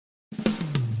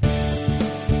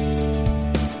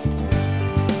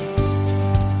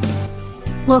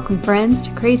Welcome, friends,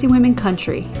 to Crazy Women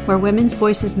Country, where women's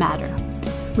voices matter.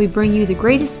 We bring you the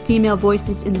greatest female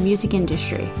voices in the music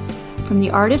industry, from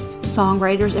the artists,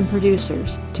 songwriters, and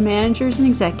producers, to managers and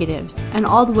executives, and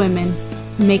all the women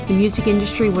who make the music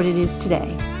industry what it is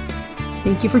today.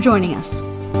 Thank you for joining us.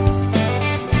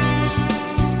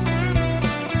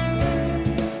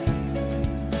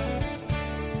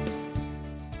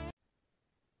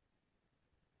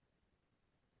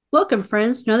 Welcome,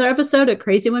 friends, to another episode of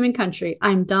Crazy Women Country.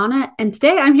 I'm Donna, and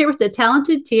today I'm here with the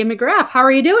talented Tia McGraff. How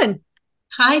are you doing?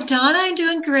 Hi, Donna. I'm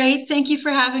doing great. Thank you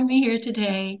for having me here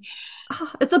today. Oh,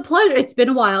 it's a pleasure. It's been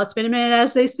a while. It's been a minute,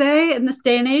 as they say in this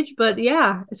day and age. But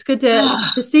yeah, it's good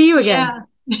to see you again.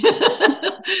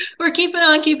 Yeah. We're keeping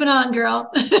on,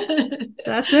 girl.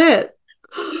 That's it.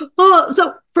 Well,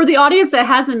 so for the audience that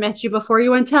hasn't met you before,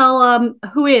 you want to tell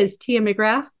who is Tia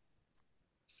McGraff?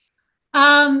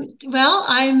 Well,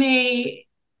 I'm a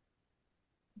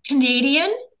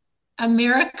Canadian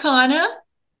Americana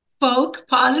folk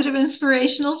positive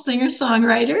inspirational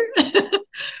singer-songwriter.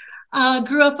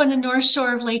 Grew up on the North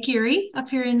Shore of Lake Erie up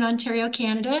here in Ontario,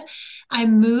 Canada. I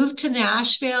moved to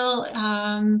Nashville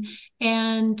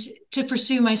and to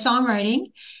pursue my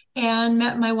songwriting, and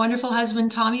met my wonderful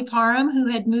husband, Tommy Parham, who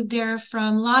had moved there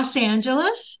from Los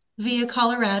Angeles via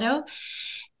Colorado.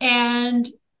 And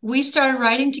we started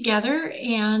writing together,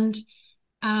 and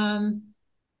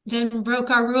then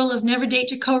broke our rule of never date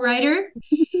your co-writer.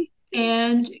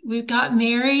 And we got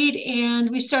married, and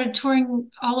we started touring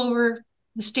all over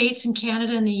the States and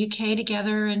Canada and the UK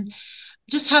together, and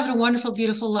just having a wonderful,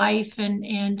 beautiful life.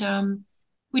 And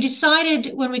we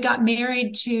decided when we got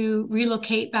married to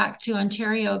relocate back to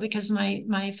Ontario because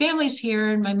my family's here,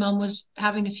 and my mom was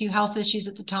having a few health issues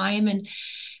at the time,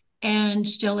 and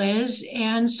still is.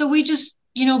 And so we just,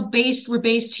 we're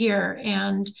based here,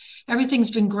 and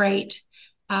everything's been great.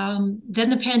 Then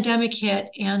the pandemic hit,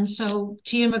 and so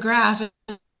Tia McGraff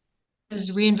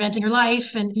is reinventing her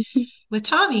life, and with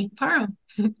Tommy Parham.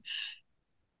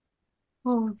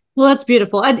 Oh, well, that's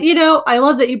beautiful. And, I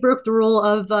love that you broke the rule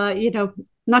of,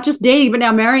 not just dating, but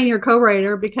now marrying your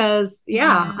co-writer because,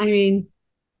 Yeah, I mean,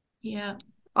 yeah.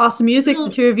 awesome music the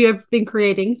Little, two of you have been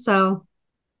creating. So,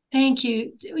 thank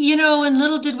you. And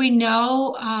little did we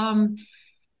know,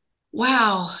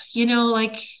 wow,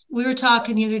 like we were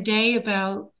talking the other day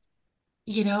about,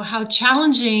 how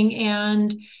challenging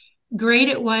and great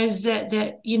it was that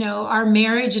our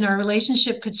marriage and our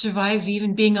relationship could survive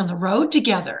even being on the road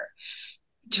together,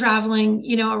 traveling,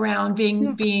 around,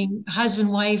 yeah. being husband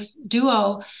wife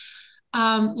duo,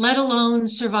 let alone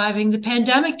surviving the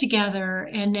pandemic together,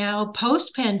 and now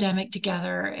post pandemic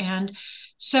together. And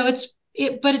so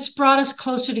but it's brought us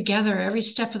closer together every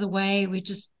step of the way. We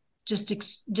just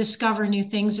discover new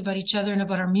things about each other and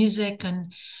about our music,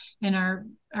 and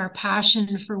our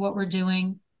passion for what we're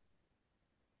doing.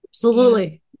 Yeah.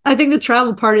 Absolutely. I think the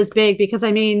travel part is big because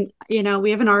I mean,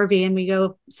 we have an RV and we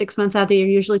go 6 months out of the year,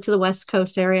 usually to the West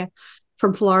Coast area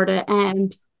from Florida.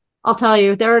 And I'll tell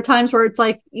you, there are times where it's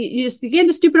like you just get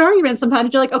into stupid arguments.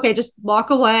 Sometimes you're like, okay, just walk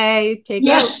away, take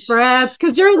Yeah. a breath,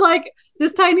 because you're like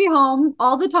this tiny home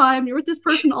all the time. You're with this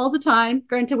person all the time.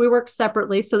 Granted, we work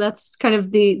separately, so that's kind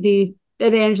of the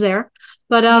advantage there.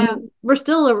 But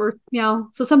Yeah.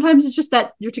 so sometimes it's just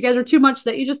that you're together too much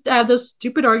that you just have those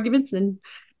stupid arguments and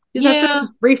you just have Yeah.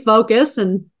 to refocus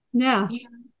and yeah. Yeah.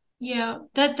 Yeah,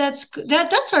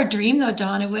 that's our dream though,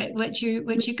 Donna. What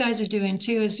you guys are doing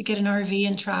too is to get an RV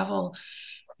and travel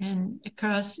and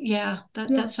across. Yeah, Yeah,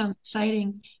 that sounds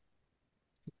exciting.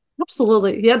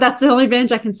 absolutely. Yeah, that's the only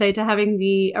advantage I can say to having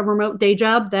a remote day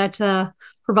job that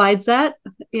provides that,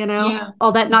 Yeah,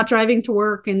 all that not driving to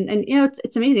work and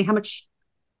it's amazing how much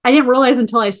I didn't realize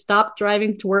until I stopped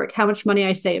driving to work how much money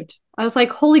I saved. I was like,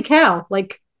 holy cow,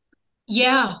 like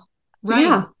yeah, right.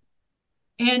 yeah.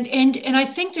 And I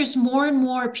think there's more and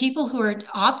more people who are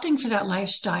opting for that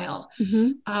lifestyle,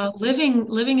 Mm-hmm.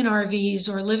 living in RVs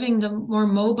or living the more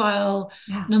mobile,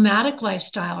 Yeah. nomadic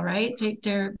lifestyle, right?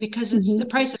 They're because it's Mm-hmm. the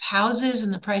price of houses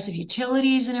and the price of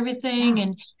utilities and everything,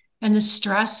 Yeah. and the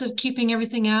stress of keeping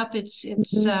everything up.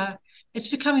 Mm-hmm. It's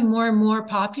becoming more and more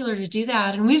popular to do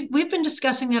that, and we've been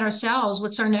discussing that ourselves.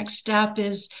 What's our next step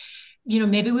is,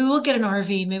 maybe we will get an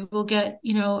RV. Maybe we'll get,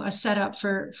 a setup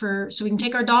for so we can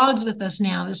take our dogs with us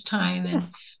now this time, and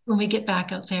Yes. when we get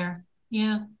back out there.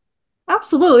 Yeah.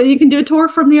 Absolutely. You can do a tour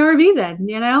from the RV then,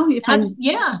 you find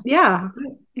Yeah. yeah,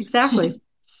 exactly.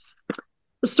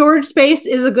 The storage space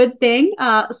is a good thing.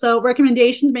 So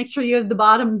recommendations, make sure you have the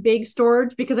bottom big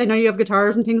storage because I know you have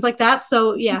guitars and things like that.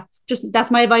 So yeah, just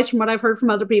that's my advice from what I've heard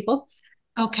from other people.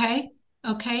 Okay.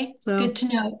 Okay, So, good to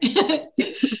know.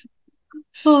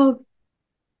 oh,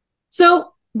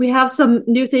 so we have some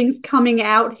new things coming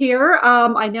out here.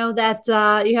 I know that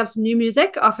you have some new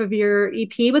music off of your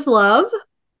EP with Love.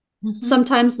 Mhm.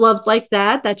 Sometimes Love's Like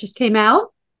That. That just came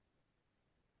out.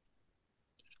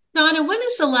 Donna, when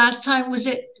is the last time? Was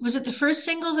it the first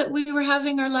single that we were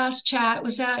having our last chat?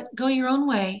 Was that Go Your Own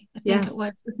Way? I think it Yes.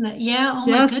 was, wasn't it? Yeah. Oh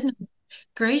my Yes. goodness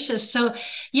gracious. So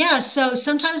yeah, so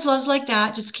Sometimes Love's Like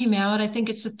That just came out. I think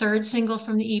it's the third single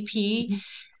from the EP. Mhm.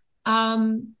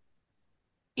 Um,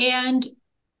 and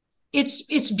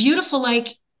it's beautiful.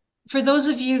 Like for those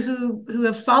of you who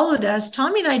have followed us,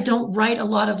 Tommy and I don't write a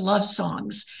lot of love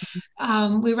songs.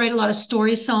 We write a lot of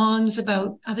story songs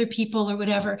about other people or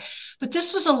whatever. But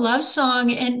this was a love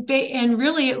song, and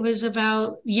really it was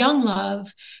about young love,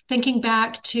 thinking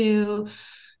back to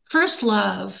first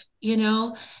love,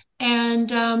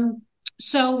 and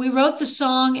so we wrote the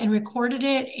song and recorded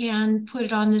it and put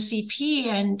it on this EP,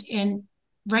 and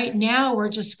right now we're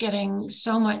just getting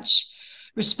so much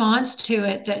response to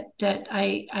it that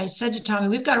I said to Tommy,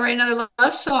 we've got to write another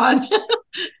love song.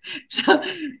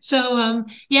 so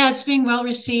yeah, it's being well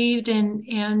received,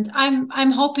 and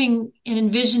I'm hoping and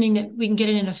envisioning that we can get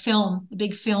it in a film, a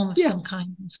big film of Yeah. some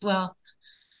kind as well.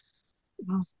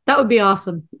 Wow. That would be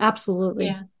awesome. Absolutely.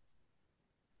 Yeah.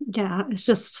 Yeah.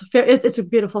 It's a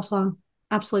beautiful song.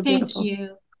 Absolutely Thank beautiful.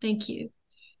 you. Thank you.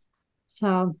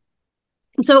 So,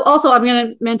 so also I'm going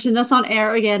to mention this on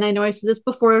air again. I know I said this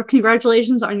before.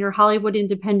 Congratulations on your Hollywood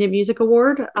Independent Music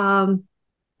Award.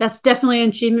 That's definitely an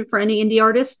achievement for any indie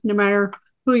artist, no matter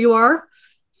who you are.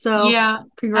 So, Yeah,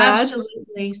 congrats.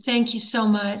 absolutely. Thank you so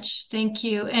much. Thank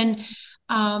you. And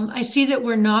I see that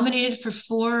we're nominated for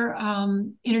four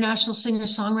International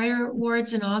Singer-Songwriter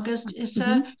Awards in August, Issa.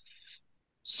 Mhm.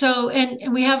 So,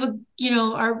 and we have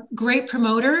our great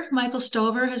promoter, Michael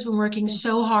Stover, has been working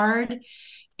so hard.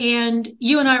 And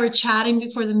you and I were chatting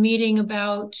before the meeting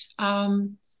about,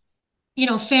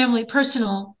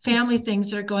 personal family things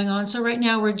that are going on. So right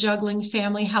now we're juggling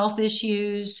family health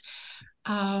issues.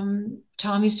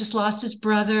 Tommy's just lost his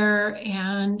brother,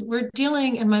 and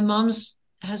and my mom's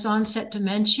has onset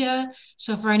dementia.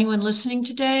 So for anyone listening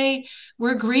today,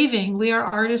 we're grieving. We are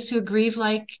artists who grieve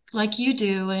like you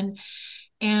do,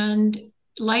 and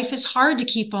life is hard to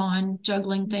keep on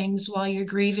juggling things while you're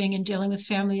grieving and dealing with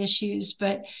family issues.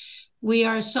 But we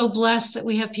are so blessed that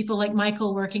we have people like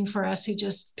Michael working for us who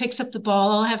just picks up the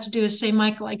ball. All I have to do is say,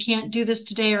 Michael, I can't do this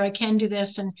today, or I can do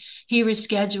this, and he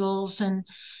reschedules. And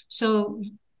so,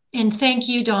 and thank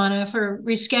you, Donna, for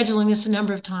rescheduling this a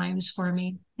number of times for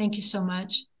me. Thank you so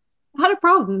much. Not a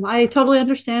problem. I totally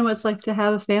understand what it's like to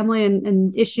have a family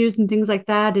and issues and things like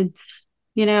that. And,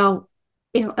 you know,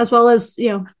 as well as,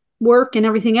 work and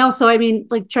everything else. So, I mean,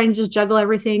 like trying to just juggle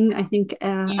everything, I think,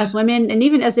 Yeah. as women and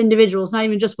even as individuals, not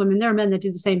even just women, there are men that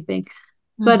do the same thing.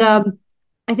 But Mm-hmm.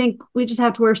 I think we just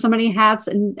have to wear so many hats,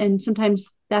 and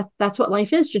sometimes that's what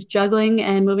life is, just juggling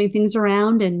and moving things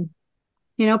around and,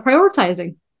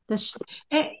 prioritizing. That's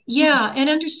Yeah, and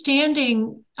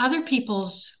understanding other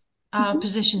people's Mhm.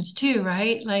 positions too,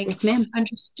 right? Yes, ma'am.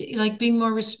 Like being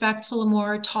more respectful and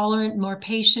more tolerant, more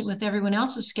patient with everyone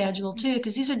else's schedule too, Yes.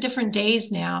 because these are different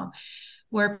days now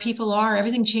where people are,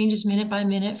 everything changes minute by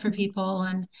minute for Mhm. people,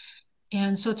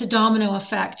 and so it's a domino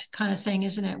effect kind of thing,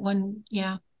 isn't it?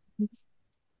 Yeah.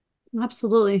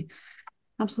 Absolutely.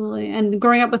 Absolutely. And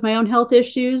growing up with my own health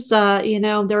issues, there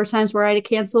were times where I had to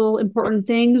cancel important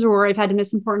things or I've had to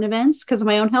miss important events because of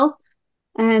my own health.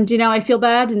 And, I feel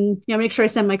bad and, make sure I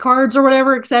send my cards or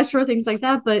whatever, etc., things like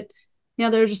that. But,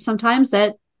 there's just sometimes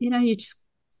that, you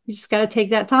just got to take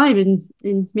that time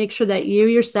and make sure that you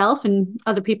yourself and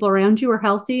other people around you are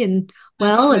healthy and That's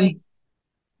well. right.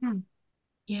 And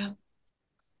yeah, Yeah,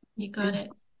 you yeah, got it.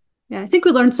 yeah. I think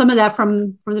we learned some of that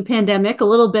from the pandemic, a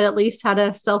little bit at least, how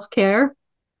to self-care,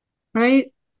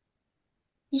 right?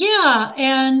 Yeah,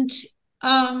 and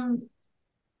um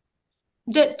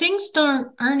that things don't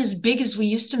aren't as big as we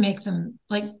used to make them.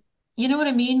 Like, you know what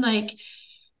I mean? Like,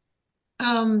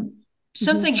 um, Mm-hmm.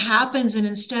 something happens, and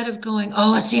instead of going,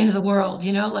 oh, it's the end of the world,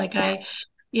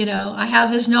 I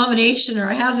have this nomination or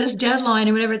I have this deadline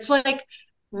or whatever. It's like,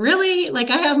 really? Like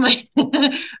I have my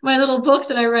my little book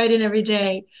that I write in every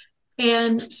day.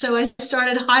 And so I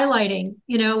started highlighting,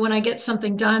 when I get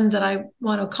something done that I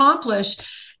want to accomplish.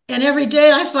 And every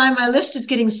day I find my list is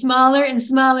getting smaller and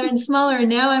smaller and smaller. And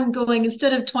now I'm going,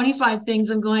 instead of 25 things,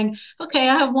 I'm going, okay,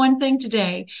 I have one thing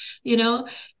today, you know,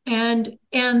 and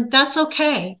that's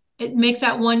okay. Make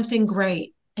that one thing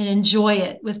great and enjoy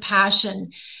it with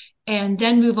passion and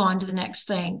then move on to the next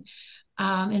thing.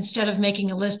 instead of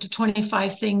making a list of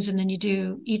 25 things and then you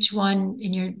do each one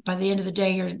and by the end of the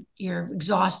day, you're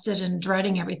exhausted and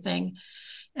dreading everything.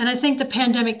 And I think the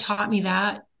pandemic taught me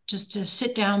that, just to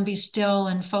sit down, be still,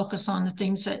 and focus on the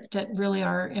things that really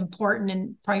are important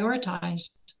and prioritize.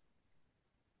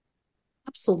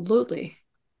 Absolutely.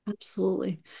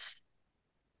 Absolutely.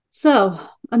 So,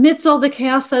 amidst all the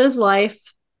chaos that is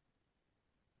life,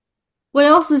 what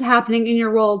else is happening in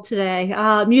your world today?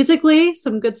 Musically,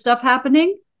 some good stuff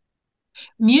happening.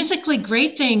 Musically,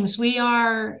 great things. We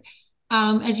are,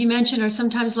 as you mentioned, our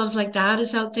Sometimes Loves Like That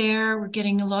is out there. We're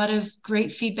getting a lot of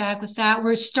great feedback with that.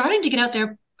 We're starting to get out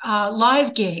there,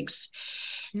 live gigs,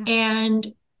 Yeah. and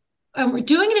we're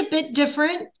doing it a bit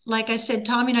different. Like I said,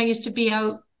 Tommy and I used to be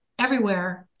out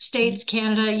everywhere, States,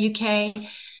 Canada, UK.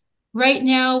 Right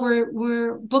now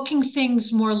we're booking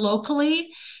things more locally,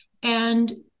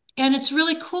 and it's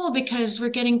really cool because we're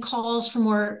getting calls for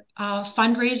more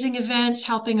fundraising events,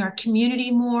 helping our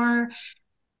community more.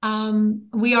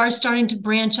 We are starting to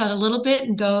branch out a little bit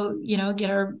and go, get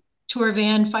our tour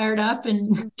van fired up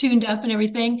and tuned up and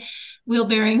everything, wheel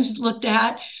bearings looked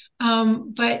at.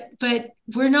 But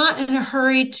we're not in a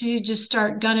hurry to just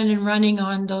start gunning and running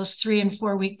on those 3 and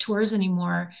 4 week tours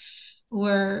anymore.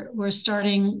 We're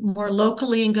starting more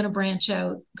locally and going to branch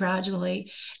out gradually,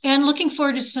 and looking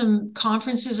forward to some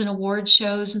conferences and award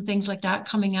shows and things like that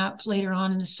coming up later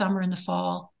on in the summer and the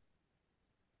fall.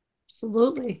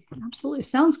 Absolutely. Absolutely.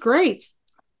 Sounds great.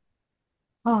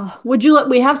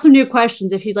 We have some new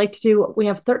questions if you'd like to do, we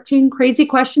have 13 crazy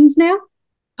questions now.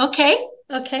 Okay.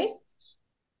 Okay.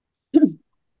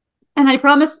 And I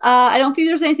promise, I don't think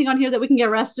there's anything on here that we can get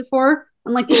arrested for,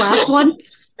 unlike the last one.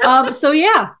 So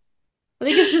yeah, I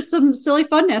think it's just some silly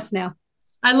funness now.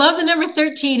 I love the number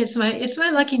 13. It's my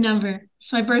lucky number.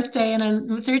 It's my birthday,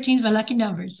 and 13 is my lucky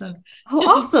number. So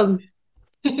Oh, awesome.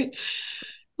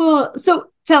 Well, so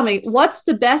tell me, what's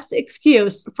the best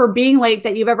excuse for being late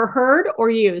that you've ever heard or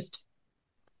used?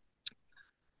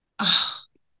 oh,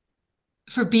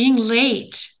 for being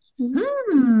late. Mhm.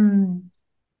 Hmm.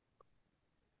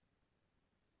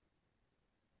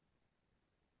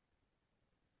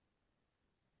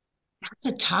 That's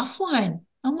a tough one.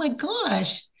 Oh my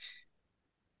gosh.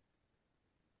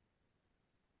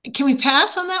 Can we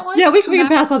pass on that one? Yeah, we Come can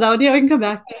back? pass on that one. Yeah, we can come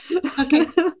back. Okay.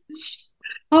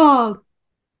 Oh,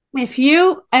 if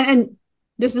you and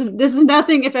this is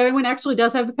nothing. If everyone actually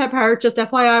does have a pet parrot, just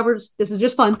FYI, this is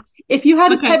just fun. If you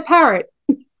had a Okay. pet parrot,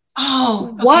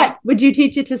 Oh, okay. what would you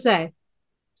teach it to say?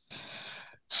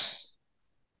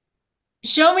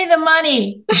 Show me the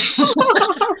money.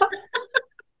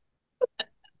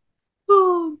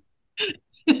 Oh,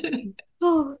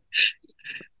 oh,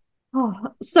 oh.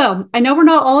 So I know we're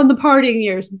not all in the partying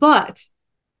years, but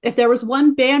if there was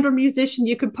one band or musician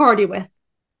you could party with,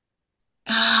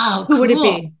 Oh, who would it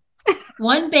cool. be?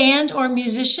 One band or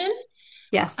musician?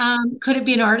 Yes, Could it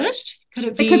be an artist? Could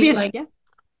it it could be be. like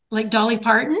Yeah, Dolly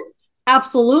Parton?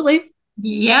 absolutely.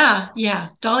 Yeah, yeah,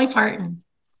 Dolly Parton.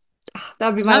 That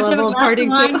would be my Love to have a level of glass of partying too.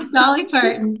 wine with Dolly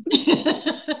Parton.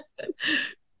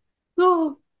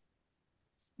 Oh.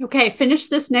 Okay, finish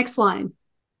this next line.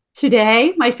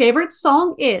 Today, my favorite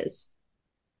song is.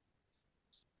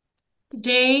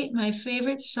 Today, my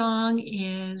favorite song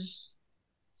is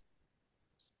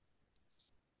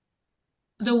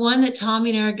the one that Tommy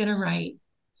and I are going to write.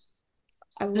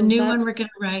 I The love new that. one we're going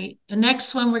to write. The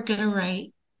next one we're going to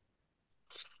write.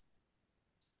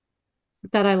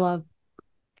 That I love.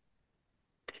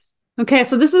 Okay,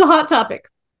 so this is a hot topic.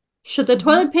 Should the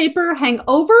toilet Mhm. paper hang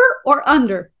over or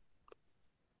under?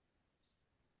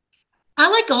 I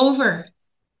like over.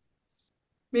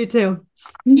 Me too.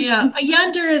 Yeah, a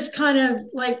yonder is kind of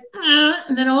like,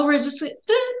 and then over is just like,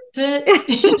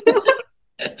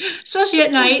 especially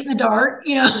at night in the dark,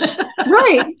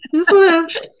 Right. You don't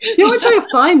want to try to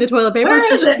find the toilet paper. It Where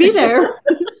should is just be it? there.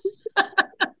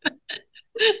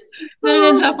 Then it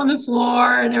ends up on the floor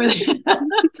and everything.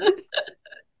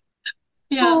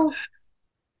 Yeah. Oh.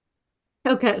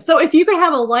 Okay, so if you could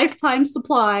have a lifetime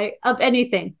supply of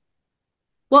anything,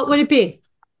 what would it be?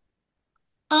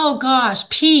 Oh gosh,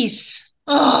 peace.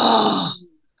 Oh,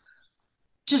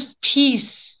 just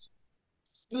peace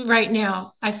right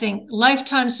now. I think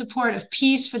lifetime support of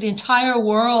peace for the entire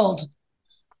world.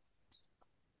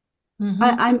 Hmm.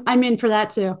 I'm in for that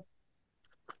too.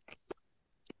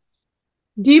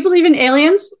 Do you believe in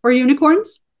aliens or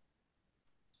unicorns?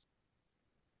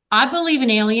 I believe in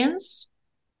aliens,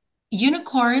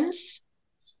 unicorns.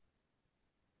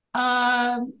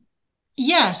 Uh,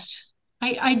 yes,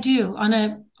 I do on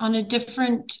a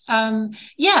different.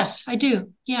 Yes, I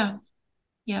do. Yeah,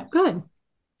 yeah. Good.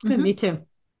 Good. Me Hmm. too.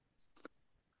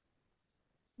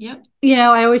 Yep.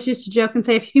 I always used to joke and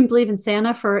say, if you can believe in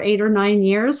Santa for 8 or 9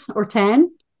 years or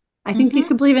 10, I think you Hmm.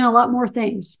 could believe in a lot more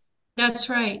things. That's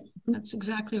right. That's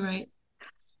exactly right.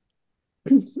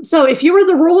 So if you were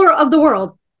the ruler of the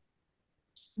world,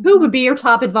 who would Hmm. be your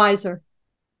top advisor?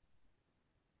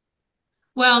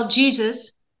 Well,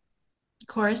 Jesus, of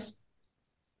course.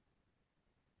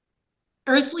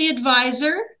 Earthly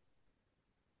advisor,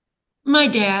 my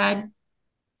dad.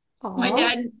 My Oh,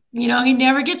 dad, he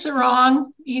never gets it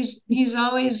wrong. He's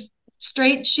always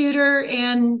straight shooter,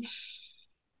 and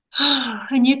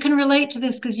you can relate to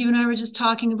this because you and I were just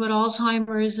talking about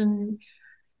Alzheimer's,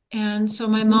 and so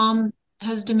my mom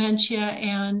has dementia,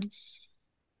 and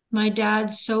my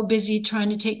dad's so busy trying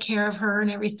to take care of her and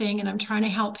everything, and I'm trying to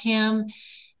help him.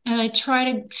 And I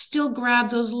try to still grab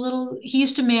those little, he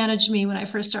used to manage me when I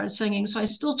first started singing. So I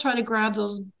still try to grab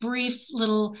those brief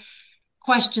little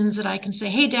questions that I can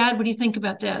say, hey, Dad, what do you think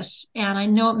about this? And I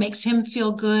know it makes him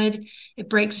feel good. It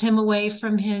breaks him away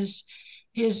from his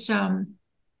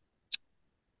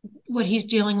what he's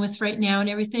dealing with right now and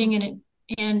everything.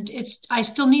 And I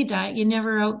still need that. You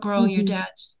never outgrow mhm.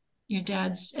 your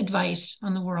dad's advice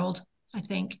on the world, I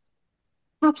think.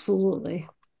 Absolutely.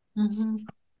 Hmm.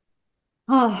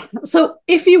 So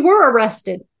if you were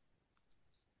arrested,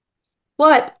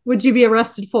 what would you be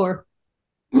arrested for?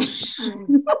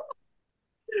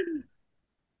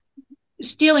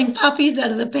 Stealing puppies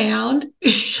out of the pound,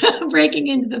 breaking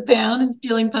into the pound and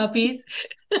stealing puppies.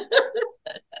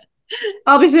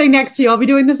 I'll be sitting next to you. I'll be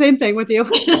doing the same thing with you.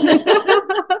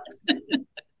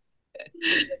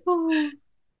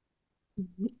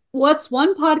 What's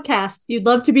one podcast you'd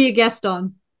love to be a guest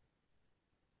on?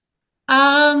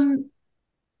 um,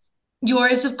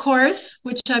 Yours, of course,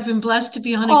 which I've been blessed to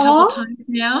be on a couple Aw. times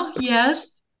now. Yes.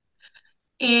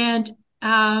 And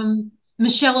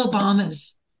Michelle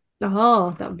Obama's.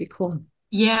 Oh, that would be cool.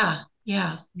 Yeah.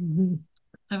 Yeah. Mhm.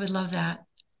 I would love that.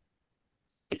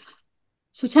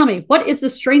 So tell me, what is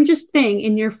the strangest thing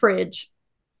in your fridge?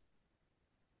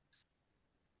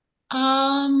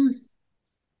 Um,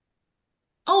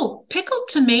 oh, pickled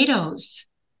tomatoes.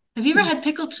 Have you ever had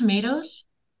pickled tomatoes?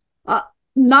 Uh,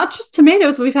 Not just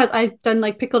tomatoes. I've done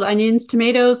like pickled onions,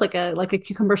 tomatoes, like a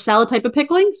cucumber salad type of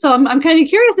pickling. So I'm kind of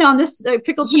curious now on this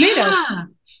pickled tomato. Yeah.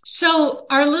 So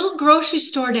our little grocery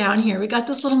store down here, we got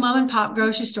this little mom and pop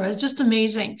grocery store. It's just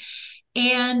amazing.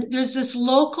 And there's this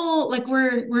local, like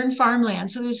we're in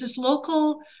farmland, so there's this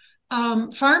local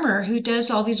farmer who does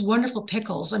all these wonderful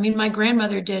pickles. I mean, my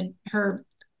grandmother did her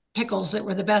pickles that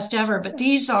were the best ever, but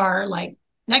these are like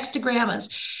next to grandma's.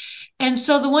 And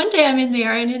so the one day I'm in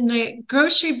there, and in the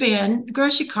grocery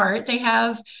cart, they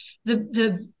have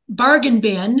the bargain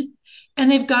bin,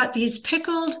 and they've got these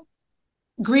pickled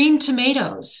green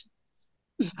tomatoes.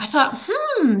 I thought,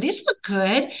 these look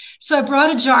good. So I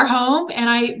brought a jar home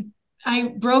and I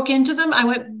broke into them. I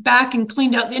went back and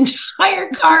cleaned out the entire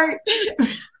cart.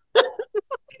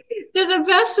 They're the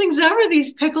best things ever,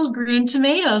 these pickled green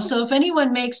tomatoes. So if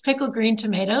anyone makes pickled green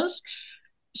tomatoes,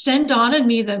 send Dawn and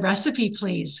me the recipe,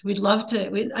 please. I'd love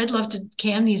to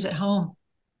can these at home.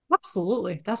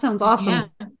 Absolutely. That sounds Yeah.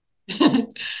 awesome.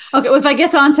 Okay, well, if I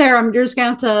get to Ontario, you're just gonna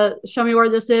have to show me where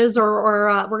this is, or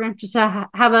we're gonna just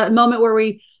have a moment where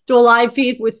we do a live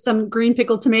feed with some green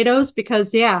pickled tomatoes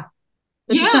because yeah,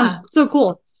 that just sounds Yeah. so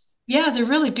cool. Yeah, they're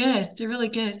really good. They're really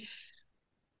good.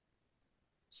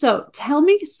 So tell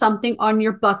me something on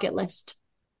your bucket list.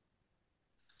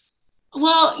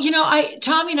 Well, I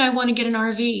Tommy and I want to get an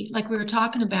RV like we were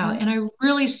talking about, Mhm. and I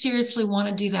really seriously want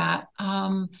to do that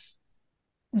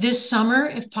this summer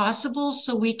if possible,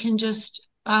 so we can just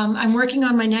I'm working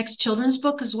on my next children's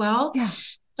book as well. Yeah.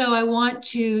 So I want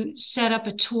to set up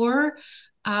a tour,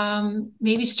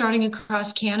 maybe starting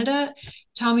across Canada.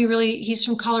 Tommy he's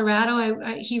from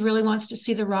Colorado. He really wants to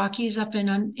see the Rockies up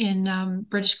in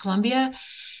British Columbia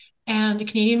and the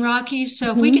Canadian Rockies.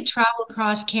 So if we could Mhm. travel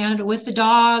across Canada with the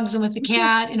dogs and with the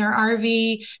cat in our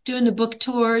RV, doing the book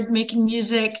tour, making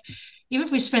music, even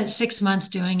if we spent 6 months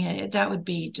doing it, that would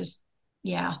be just,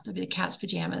 yeah, that'd be the cat's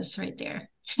pajamas right there.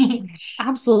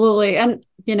 Absolutely. And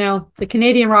the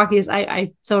Canadian Rockies,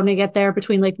 I so want to get there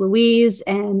between Lake Louise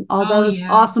and all Oh those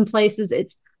yeah, awesome places.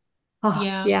 It's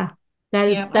yeah, yeah, that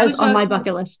is yeah. that I is was on out my to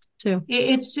bucket list too.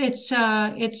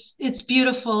 it's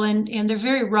beautiful, and they're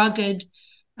very rugged.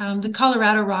 The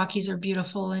Colorado Rockies are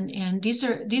beautiful, and these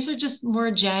are just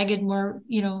more jagged, more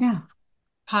Yeah,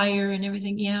 higher and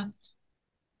everything. Yeah.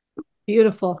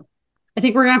 beautiful. I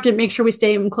think we're gonna have to make sure we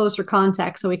stay in closer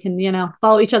contact so we can,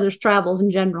 follow each other's travels in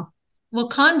general. We'll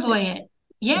convoy it.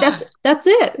 That's Yeah. that's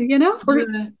it, Do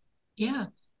it. Yeah.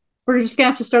 we're just gonna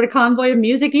have to start a convoy of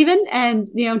music even, and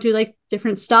do like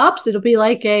different stops. It'll be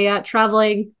like a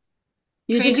traveling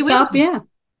music Crazy stop. women, Yeah.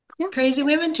 Yeah. crazy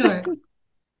women tour.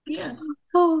 Yeah.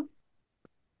 Oh.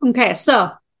 Okay,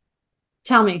 so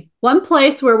tell me one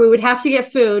place where we would have to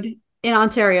get food in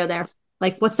Ontario there.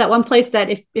 Like, what's that one place that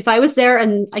if I was there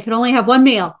and I could only have one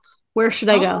meal, where should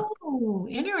I go? Oh,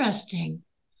 interesting.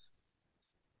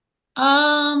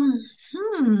 Um,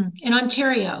 in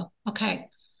Ontario. Okay.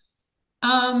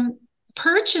 Um,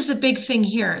 Perch is a big thing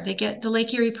here. They get the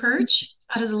Lake Erie perch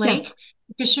out of the Yeah. lake.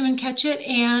 Fishermen catch it,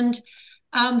 and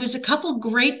there's a couple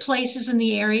great places in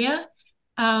the area.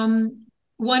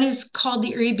 One is called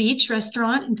the Erie Beach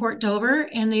Restaurant in Port Dover,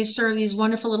 and they serve these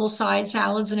wonderful little side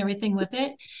salads and everything with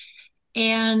it.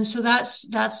 And so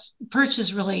that's perch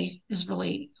is really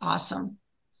awesome.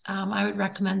 I would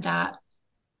recommend that.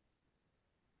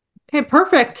 Okay,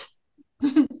 perfect.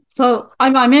 So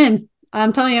I'm in.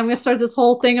 I'm telling you, I'm gonna start this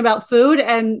whole thing about food,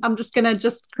 and I'm just gonna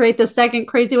just create the second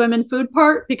crazy women food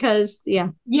part because yeah.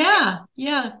 Yeah,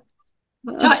 yeah.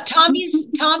 Tommy's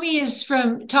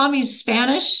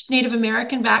Spanish, Native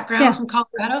American background Yeah. from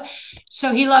Colorado.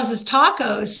 So he loves his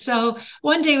tacos. So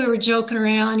one day we were joking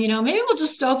around, maybe we'll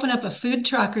just open up a food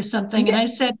truck or something. And I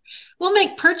said, we'll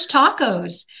make perch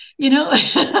tacos, you know,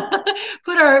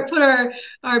 put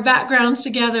our backgrounds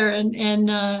together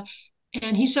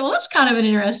and he said, well, that's kind of an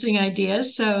interesting idea.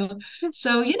 So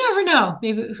you never know.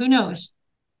 Maybe who knows?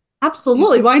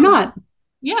 Absolutely. Why not?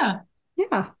 Yeah.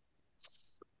 Yeah.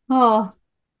 Oh,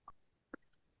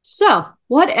 so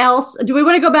what else? Do we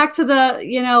want to go back to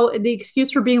the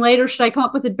excuse for being late, or should I come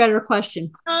up with a better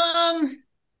question?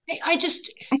 I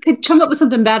just I could come up with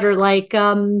something better, like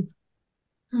hmm.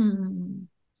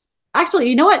 actually,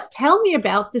 you know what? Tell me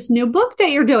about this new book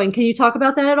that you're doing. Can you talk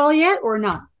about that at all yet, or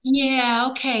not? Yeah,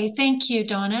 okay. Thank you,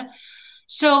 Donna.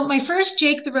 So my first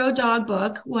Jake the Road Dog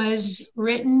book was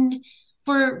written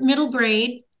for middle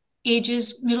grade,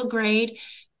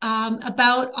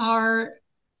 about our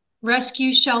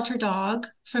rescue shelter dog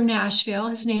from Nashville.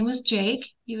 His name was Jake.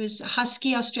 He was a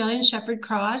husky Australian Shepherd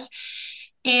cross.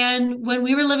 And when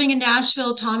we were living in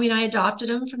Nashville, Tommy and I adopted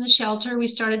him from the shelter. We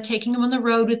started taking him on the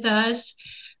road with us.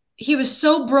 He was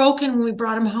so broken when we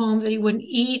brought him home that he wouldn't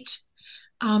eat.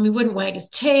 He wouldn't wag his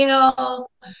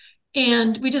tail.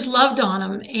 And we just loved on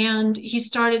him. And he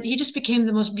just became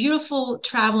the most beautiful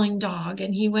traveling dog.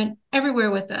 And he went everywhere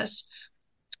with us.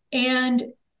 And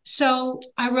so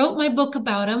I wrote my book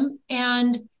about him.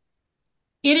 And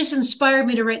it has inspired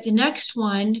me to write the next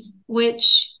one,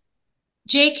 which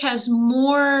Jake has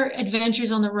more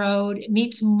adventures on the road,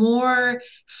 meets more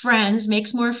friends,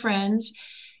 makes more friends.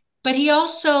 But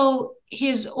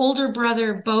his older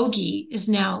brother, Bogey, is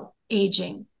now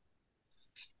aging.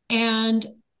 And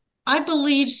I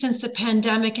believe since the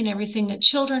pandemic and everything that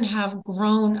children have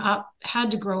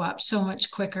had to grow up so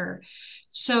much quicker.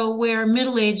 So where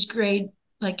middle-aged grade,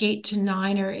 like 8 to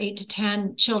 9 or 8 to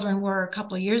 10 children were a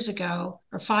couple of years ago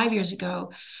or 5 years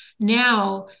ago,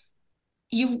 now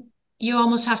you you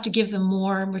almost have to give them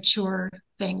more mature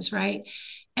things, right?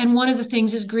 And one of the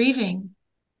things is grieving,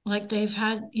 like they've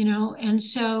had, and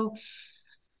so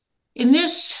in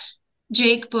this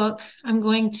Jake book, I'm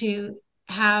going to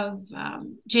have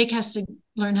Jake has to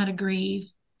learn how to grieve,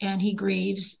 and he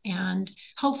grieves, and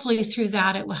hopefully through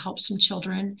that it will help some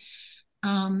children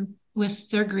with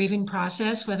their grieving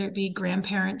process, whether it be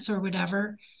grandparents or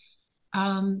whatever.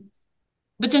 Um,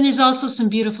 but then there's also some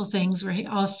beautiful things where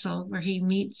he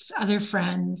meets other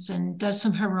friends and does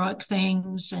some heroic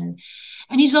things, and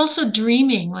he's also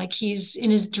dreaming, like he's in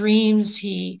his dreams.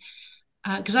 He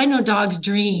because I know dogs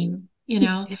dream,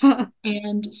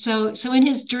 and so in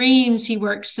his dreams he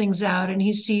works things out and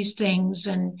he sees things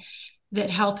and that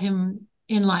help him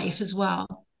in life as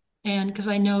well. And because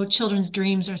I know children's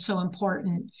dreams are so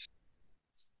important.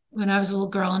 When I was a little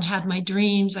girl and had my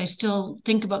dreams, I still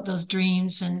think about those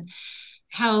dreams and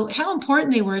how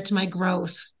important they were to my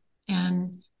growth,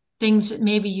 and things that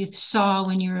maybe you saw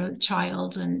when you were a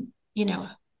child, and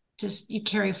just you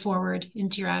carry forward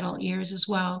into your adult years as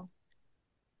well.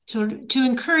 So to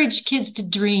encourage kids to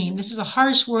dream. This is a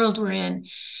harsh world we're in,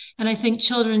 and I think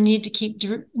children need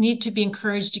to be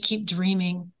encouraged to keep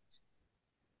dreaming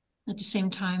at the same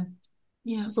time.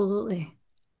 Yeah. Absolutely.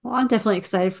 Well, I'm definitely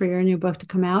excited for your new book to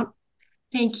come out.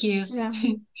 Thank you. Yeah.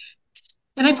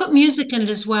 And I put music in it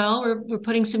as well. We're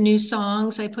putting some new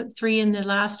songs. I put 3 in the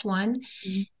last one.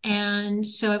 And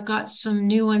so I've got some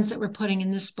new ones that we're putting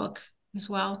in this book as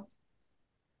well.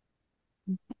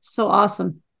 So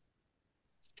awesome.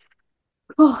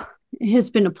 Oh, it has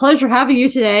been a pleasure having you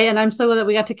today, and I'm so glad that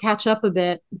we got to catch up a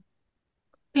bit.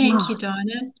 Thank you, Oh,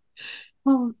 Donna.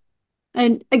 oh.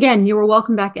 And again, you are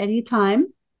welcome back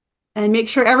anytime. And make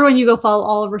sure everyone you go follow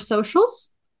all of our socials.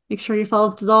 Make sure you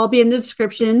follow. It'll all be in the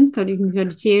description. You can go to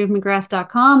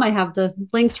tamcgraff.com. I have the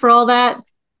links for all that.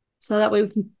 So that way we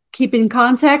can keep in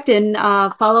contact and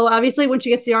follow. Obviously, once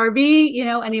you get to the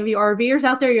RV, any of you RVers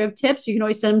out there, you have tips, you can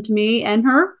always send them to me and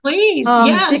her. Please.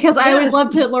 Yes. Because I always love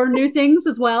to learn new things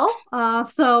as well.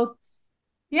 So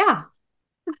yeah.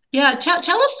 Yeah,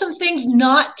 tell us some things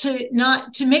not to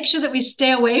make sure that we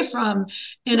stay away from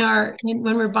when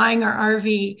we're buying our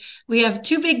RV. We have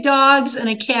two big dogs and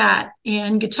a cat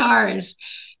and guitars.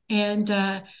 And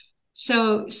we've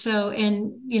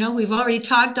already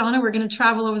talked on it. We're going to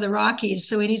travel over the Rockies,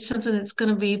 so we need something that's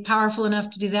going to be powerful enough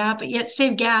to do that, but yet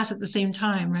save gas at the same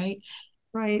time, right?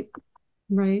 Right.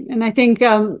 And I think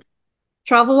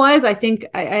travel wise, I think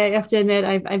I have to admit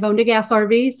I've owned a gas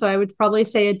RV, so I would probably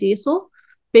say a diesel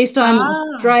based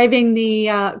on driving the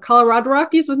Colorado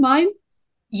Rockies with mine.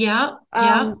 Yeah.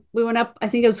 We went up, I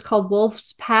think it was called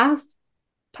Wolf's Pass.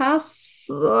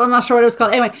 I'm not sure what it was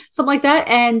called. Anyway, something like that.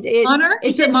 And Monarch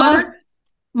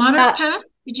Pass?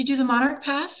 Did you do the Monarch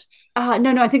Pass?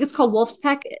 No, I think it's called Wolf's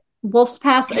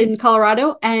Pass in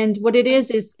Colorado. And what it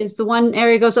is the one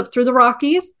area goes up through the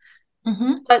Rockies.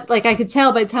 Mm-hmm. But like I could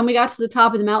tell by the time we got to the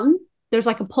top of the mountain, there's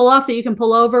like a pull off that you can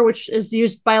pull over, which is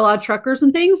used by a lot of truckers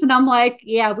and things. And I'm like,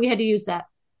 yeah, we had to use that.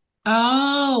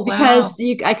 Oh, wow. Because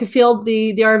I could feel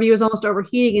the RV was almost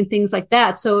overheating and things like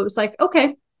that. So it was like,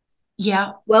 okay.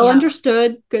 Yeah. Well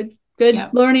understood. Good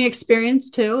learning experience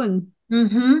too. And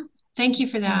thank you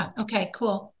for that. Okay,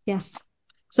 cool. Yes.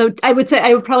 So I would say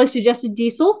I would probably suggest a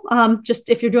diesel. Just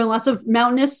if you're doing lots of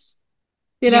mountainous,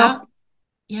 know.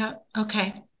 Yeah.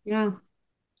 Okay. Yeah.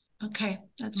 Okay.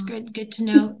 That's good. Good to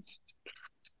know.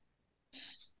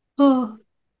 Oh.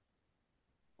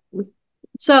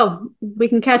 So we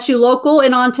can catch you local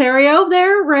in Ontario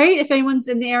there, right? If anyone's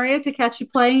in the area to catch you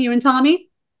playing, you and Tommy.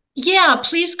 Yeah,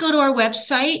 please go to our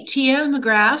website,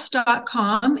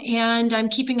 tiamcgraff.com, and I'm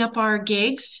keeping up our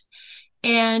gigs.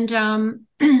 And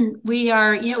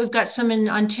we've got some in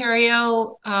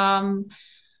Ontario,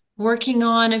 working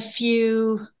on a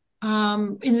few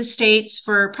in the States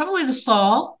for probably the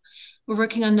fall. We're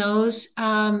working on those.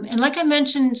 And like I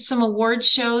mentioned, some award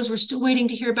shows, we're still waiting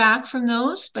to hear back from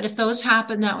those. But if those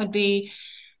happen, that would be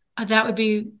on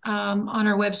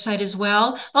our website as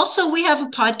well. Also, we have a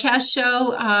podcast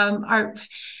show. Our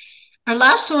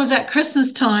last one was at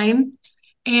Christmas time,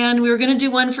 and we were going to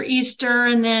do one for Easter,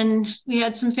 and then we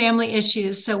had some family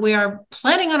issues. So we are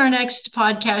planning on our next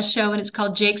podcast show, and it's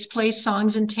called Jake's Place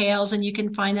Songs and Tales, and you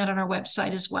can find that on our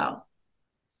website as well.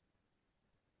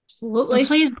 Absolutely. So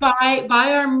please buy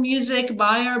our music,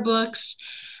 buy our books.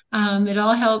 It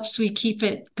all helps. We keep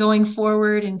it going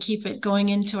forward and keep it going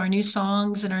into our new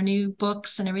songs and our new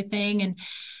books and everything.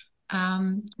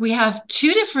 And we have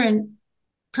two different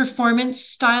performance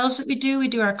styles that we do. We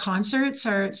do our concerts,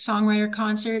 our songwriter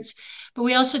concerts, but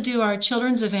we also do our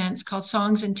children's events called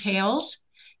Songs and Tales,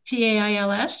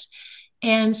 TAILS.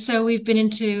 And so we've been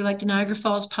into like the Niagara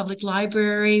Falls Public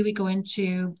Library. We go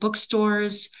into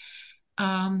bookstores,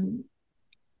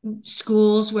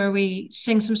 schools where we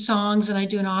sing some songs, and I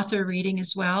do an author reading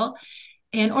as well.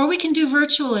 Or we can do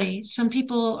virtually. Some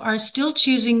people are still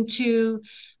choosing to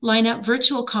line up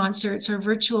virtual concerts or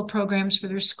virtual programs for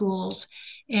their schools.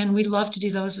 And we'd love to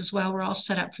do those as well. We're all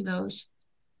set up for those.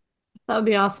 That would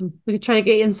be awesome. We could try to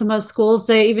get you in some of the schools,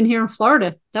 say even here in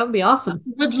Florida. That would be awesome.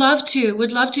 Would love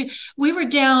to. We were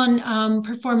down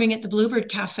performing at the Bluebird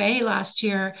Cafe last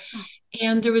year,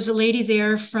 and there was a lady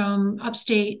there from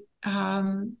upstate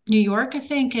New York, I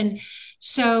think. And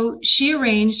so she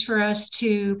arranged for us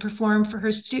to perform for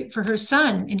her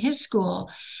son in his school.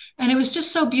 And it was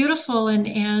just so beautiful.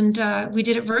 And we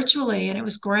did it virtually, and it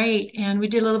was great. And we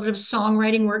did a little bit of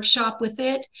songwriting workshop with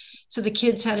it. So the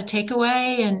kids had a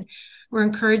takeaway and were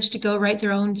encouraged to go write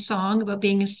their own song about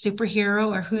being a superhero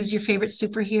or who's your favorite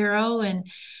superhero. And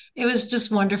it was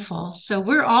just wonderful. So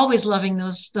we're always loving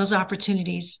those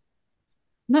opportunities.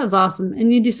 That was awesome.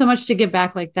 And you do so much to give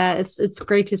back like that. It's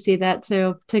great to see that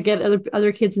too, to get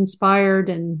other kids inspired.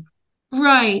 And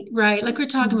right. Like we're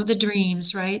talking about the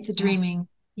dreams, right? The dreaming.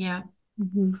 Yes.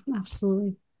 Yeah.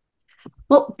 Absolutely.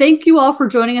 Well, thank you all for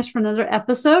joining us for another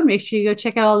episode. Make sure you go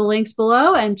check out all the links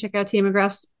below and check out Tia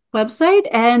McGraff's website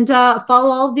and follow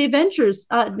all of the adventures.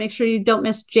 Make sure you don't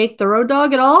miss Jake the road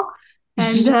dog at all.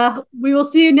 And we will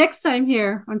see you next time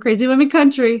here on Crazy Women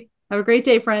Country. Have a great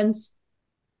day, friends.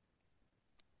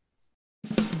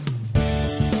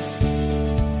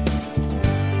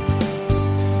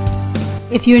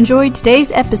 If you enjoyed today's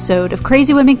episode of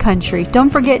Crazy Women Country, don't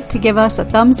forget to give us a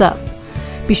thumbs up.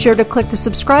 Be sure to click the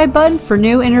subscribe button for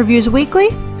new interviews weekly.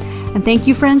 And thank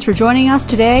you, friends, for joining us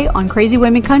today on Crazy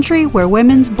Women Country, where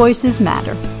women's voices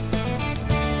matter.